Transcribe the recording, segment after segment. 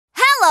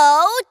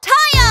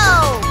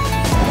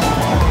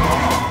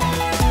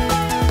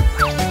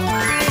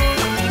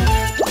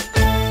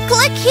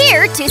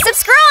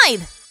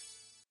subscribe!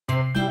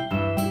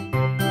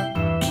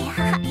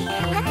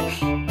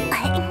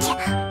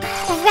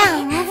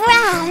 Vroom,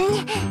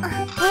 vroom.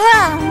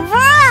 Vroom,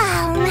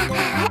 vroom.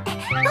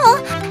 Oh,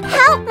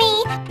 help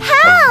me!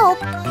 Help!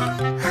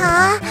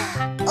 Huh?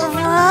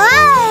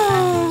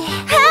 Vroom.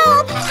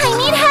 Help! I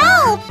need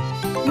help!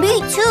 Me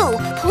too!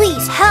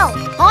 Please help!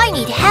 I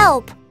need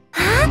help!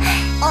 Huh?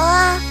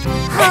 Aha!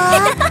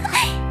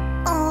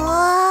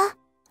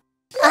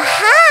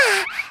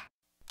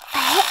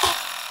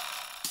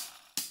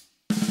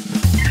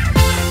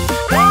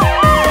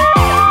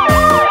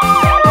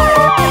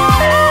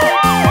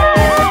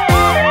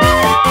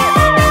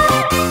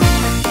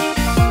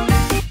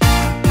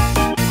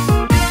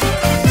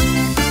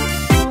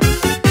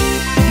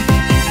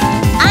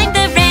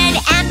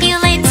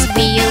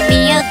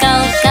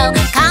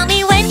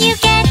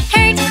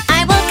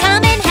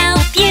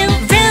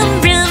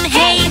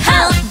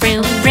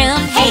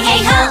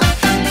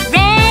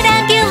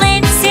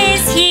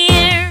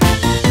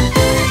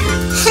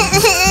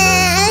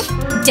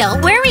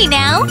 Don't worry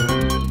now.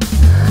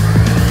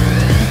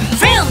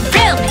 Vroom,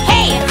 vroom,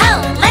 hey,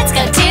 ho, let's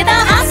go to the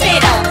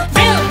hospital.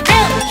 Vroom,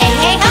 vroom, hey,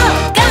 hey, ho,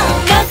 go,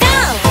 go, go.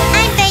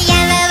 I'm the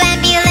yellow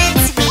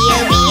ambulance, wheel,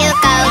 wheel,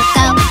 go,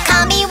 go.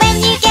 Call me when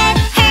you get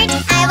hurt,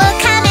 I will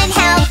come and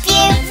help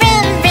you.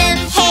 Vroom,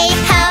 vroom, hey,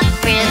 ho,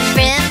 vroom,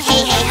 vroom,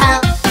 hey, hey, ho.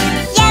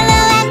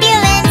 Yellow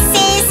ambulance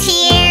is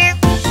here.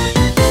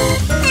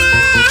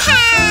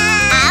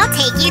 I'll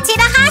take you to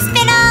the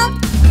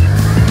hospital.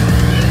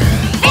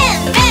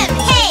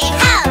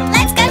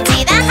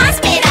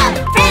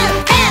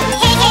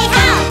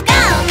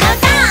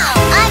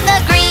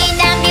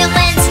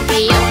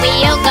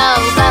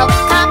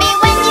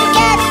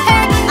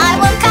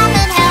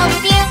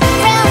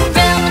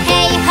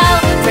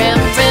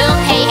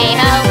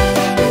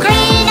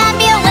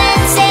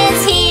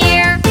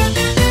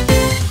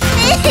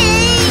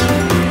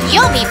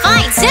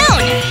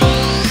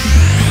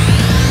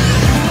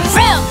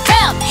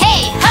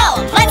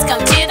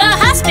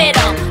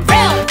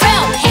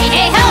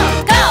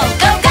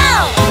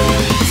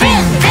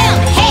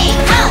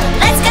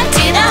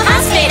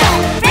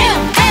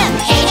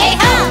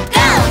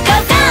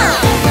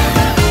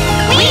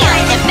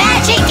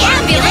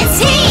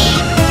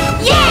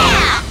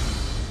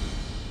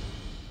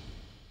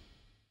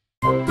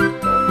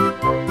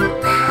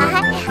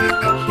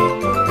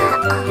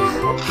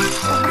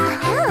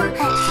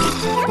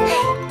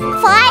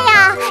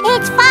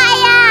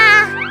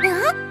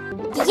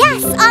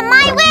 Yes, on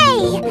my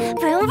way!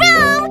 Vroom,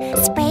 vroom!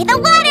 Spray the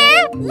water!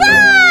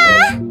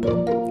 Wah!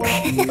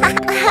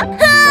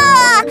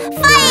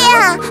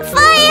 Fire!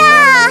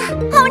 Fire!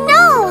 Oh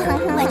no!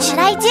 What should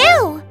I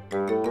do?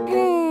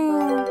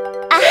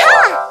 Aha!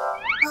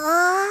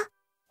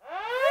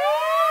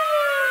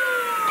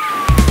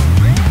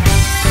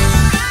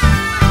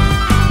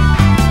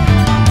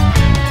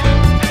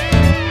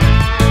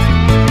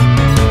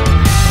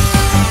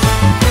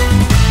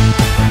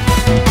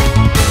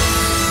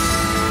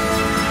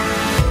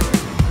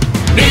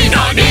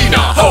 Nina,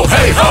 ho,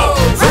 hey, ho!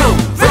 Vroom,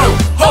 vroom,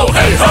 ho,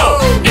 hey, ho!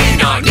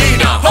 Nina,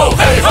 ho,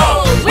 hey,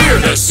 ho!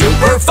 We're the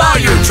super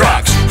fire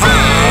trucks!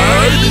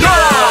 Hi-ya!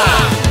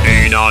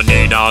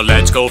 Nina,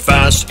 let's go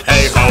fast!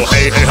 Hey, ho,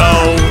 hey, hey,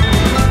 ho!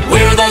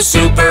 We're the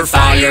super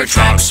fire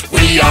trucks!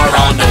 We are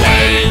on the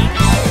way!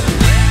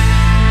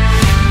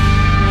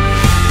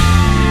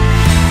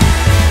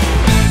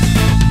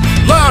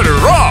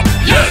 Ladder up!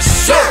 Yes,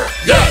 sir!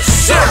 Yes,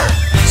 sir!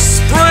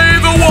 Spray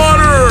the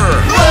water!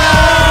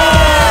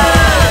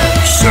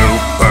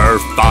 Super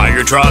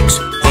fire trucks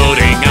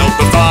putting out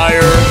the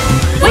fire.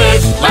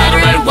 With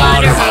ladder and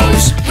water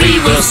hose, we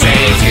will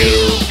save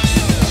you.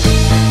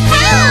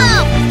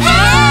 Help!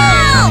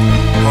 Help!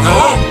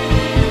 Huh?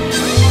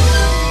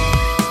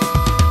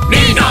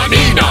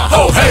 Nina,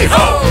 ho, hey,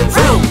 ho!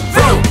 Vroom,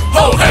 vroom,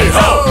 ho, hey,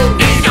 ho!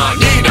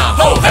 Nina,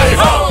 ho, hey,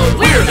 ho!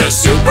 We're the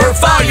super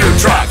fire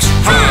trucks.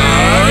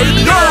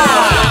 Hi-ya!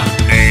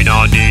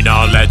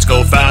 Nina, let's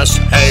go fast.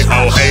 Hey,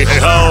 ho, hey, hey,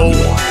 ho!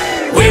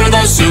 We're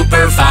the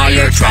super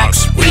fire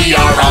trucks, we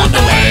are on the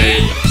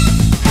way.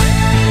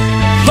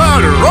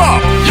 Ladder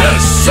up!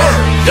 Yes, sir!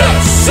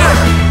 Yes, sir!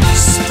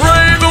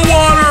 Spray the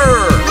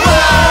water!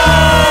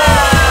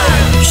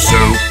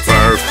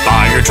 Super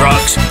fire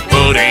trucks,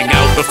 putting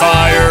out the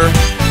fire.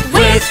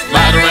 With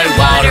ladder and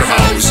water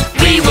hose,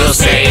 we will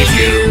save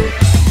you.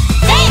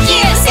 Thank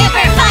you,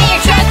 super fire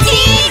truck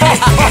team!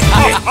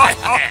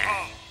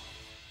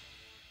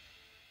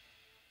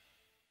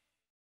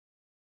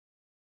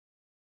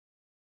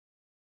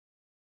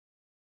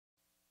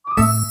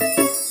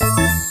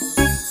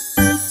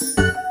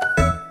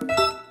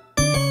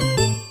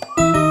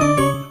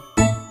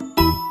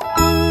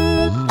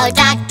 Oh,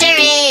 doctor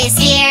is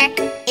here.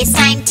 It's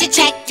time to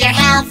check your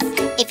health.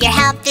 If your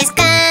health is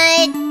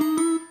good,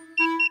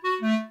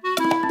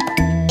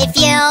 if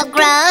you'll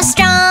grow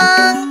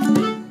strong,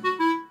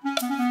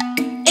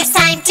 it's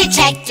time to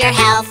check your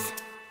health.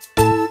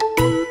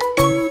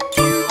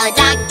 Oh,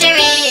 doctor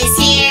is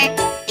here.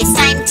 It's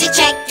time to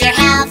check your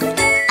health.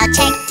 I'll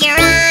check your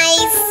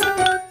eyes.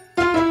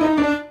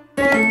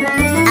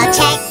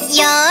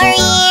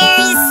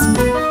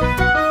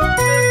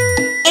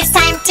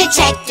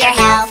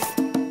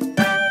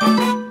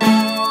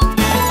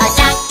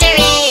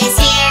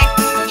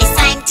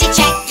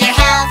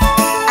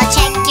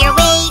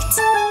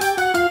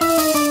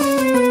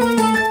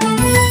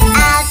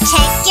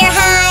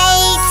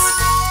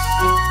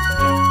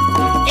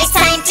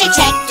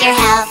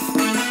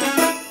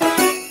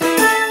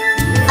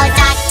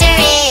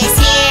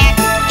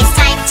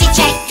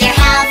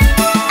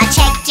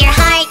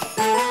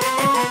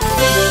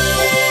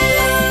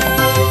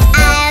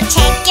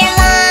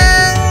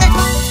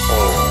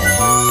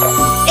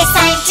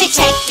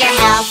 check your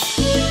health.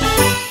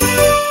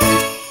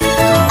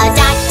 A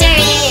doctor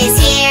is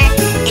here.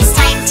 It's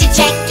time to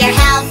check your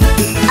health.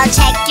 I'll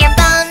check your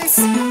bones.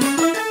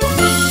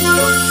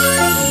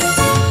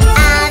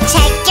 I'll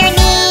check your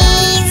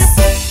knees.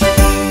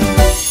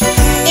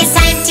 It's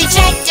time to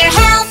check your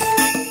health.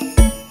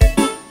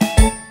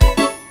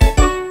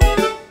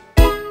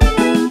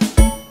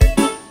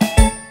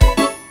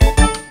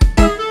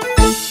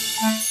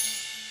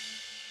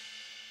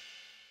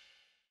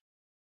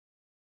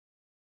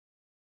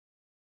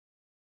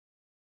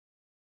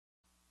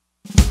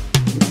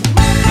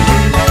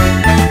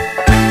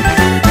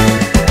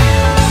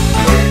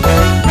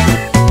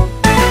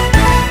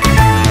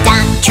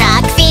 Dump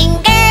truck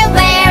finger,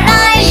 where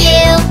are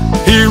you?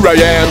 Here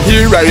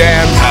I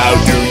am, how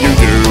do you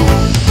do?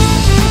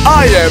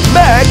 I am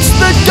Max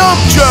the dump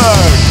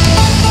truck!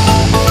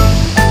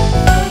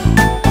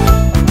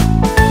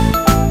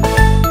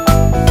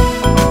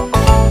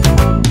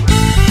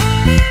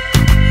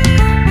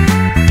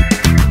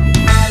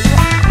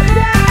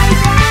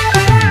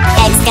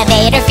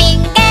 Excavator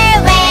finger,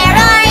 where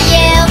are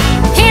you?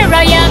 Here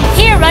I am,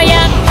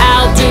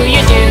 how do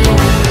you do?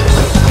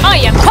 I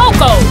am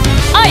Coco,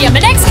 I am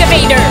an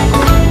excavator.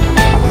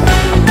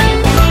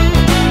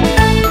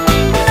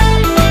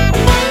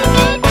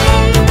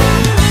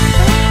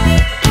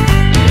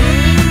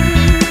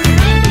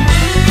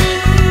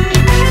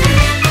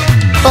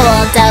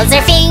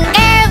 Bulldozer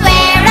finger,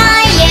 where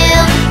are you?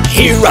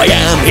 Here I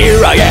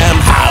am,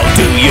 how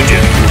do you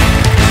do?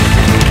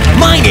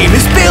 My name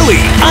is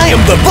Billy, I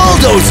am the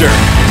bulldozer!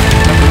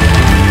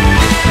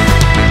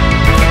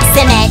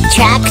 Cement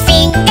truck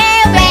finger,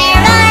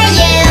 where are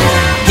you?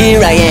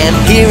 Here I am,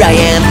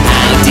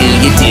 how do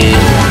you do?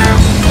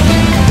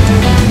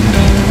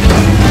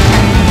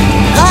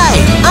 Hi,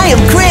 I am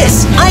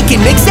Chris, I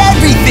can mix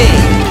everything!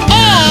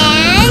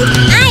 And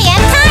I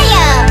am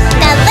Tayo,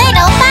 the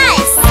little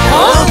bus.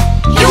 Huh?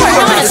 You are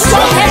not a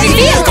strong heavy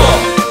vehicle!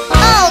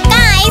 Oh,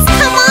 guys,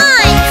 come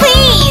on,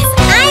 please.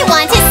 I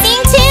want to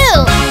sing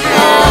too.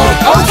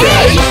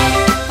 Okay!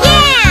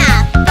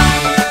 Yeah!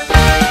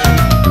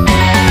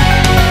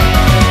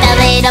 The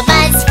little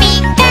bus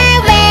finger,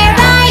 where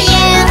are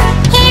you?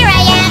 Here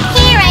I am,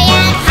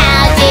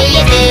 how do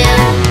you do?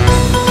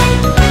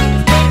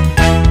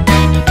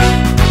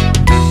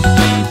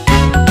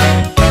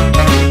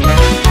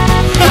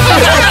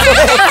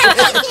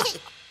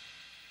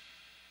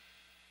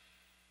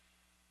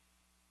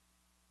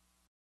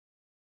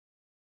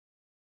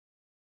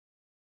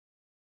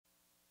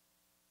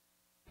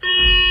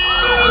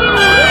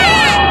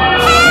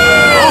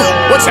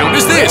 What sound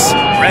is this?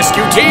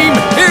 Rescue team,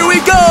 here we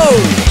go!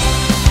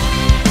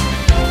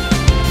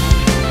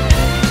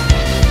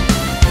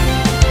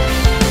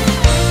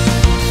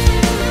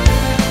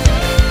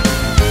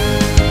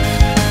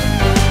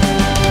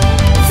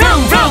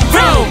 Vroom, vroom,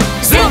 vroom!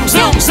 Zoom,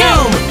 zoom,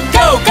 zoom!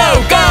 Go,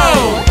 go,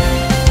 go!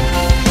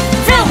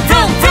 Vroom,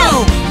 vroom,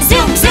 vroom!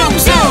 Zoom, zoom,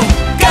 zoom!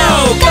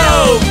 Go,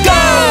 go,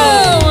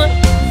 go!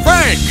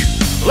 Frank,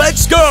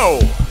 let's go!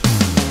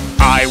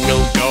 I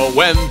will go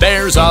when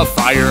there's a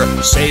fire,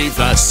 save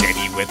the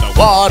city with a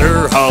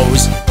water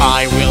hose.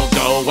 I will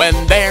go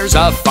when there's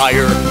a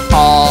fire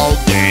all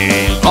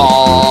day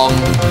long.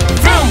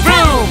 Vroom,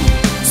 vroom!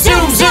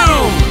 Zoom,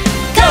 zoom!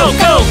 Go,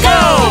 go,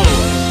 go!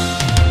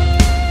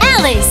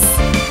 Alice,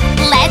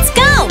 let's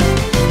go!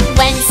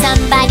 When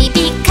somebody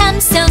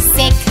becomes so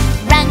sick,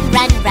 run,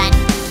 run, run,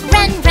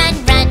 run, run,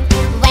 run.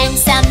 When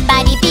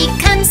somebody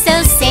becomes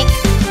so sick,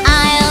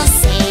 I'll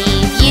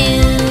save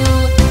you.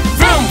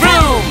 Vroom,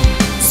 vroom!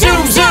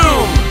 Zoom,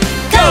 zoom!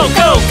 Go,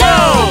 go,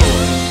 go!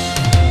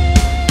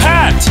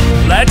 Pat,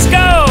 let's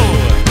go!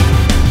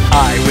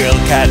 I will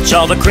catch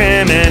all the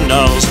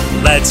criminals.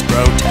 Let's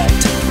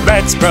protect,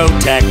 let's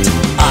protect.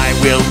 I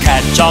will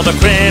catch all the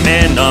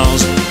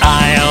criminals.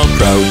 I'll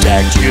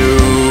protect you.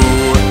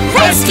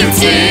 Rescue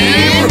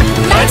team,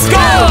 let's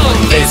go!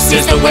 This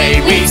is the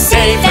way we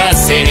save the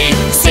city.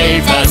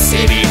 Save the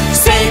city,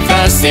 save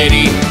the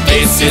city.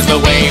 This is the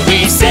way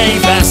we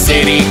save the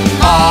city.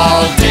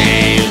 All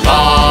day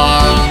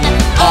long,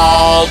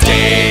 all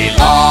day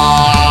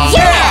long.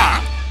 Yeah!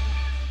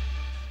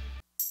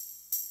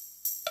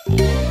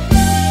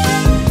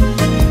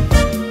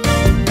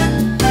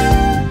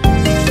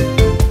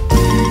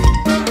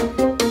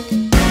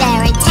 There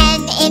were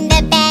 10 in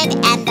the bed,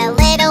 and the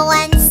little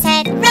one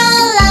said,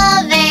 roll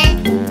over,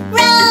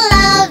 roll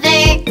over.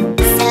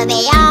 So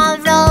they all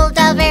rolled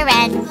over,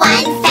 and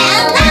one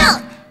fell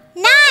out.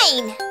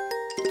 9!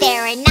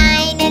 There were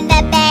 9 in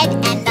the bed,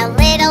 and the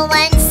little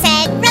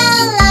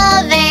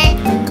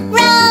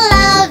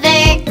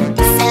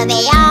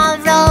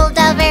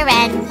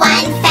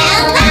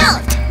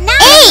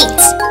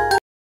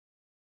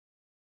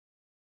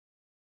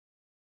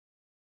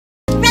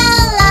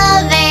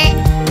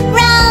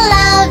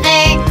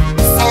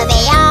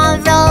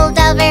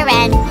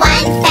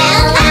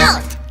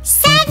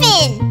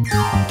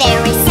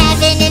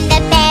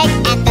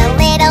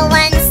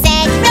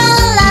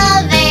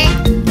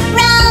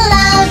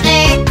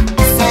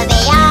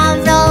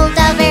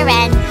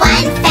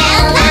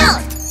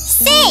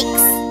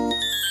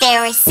There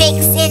were 6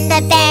 in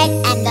the bed.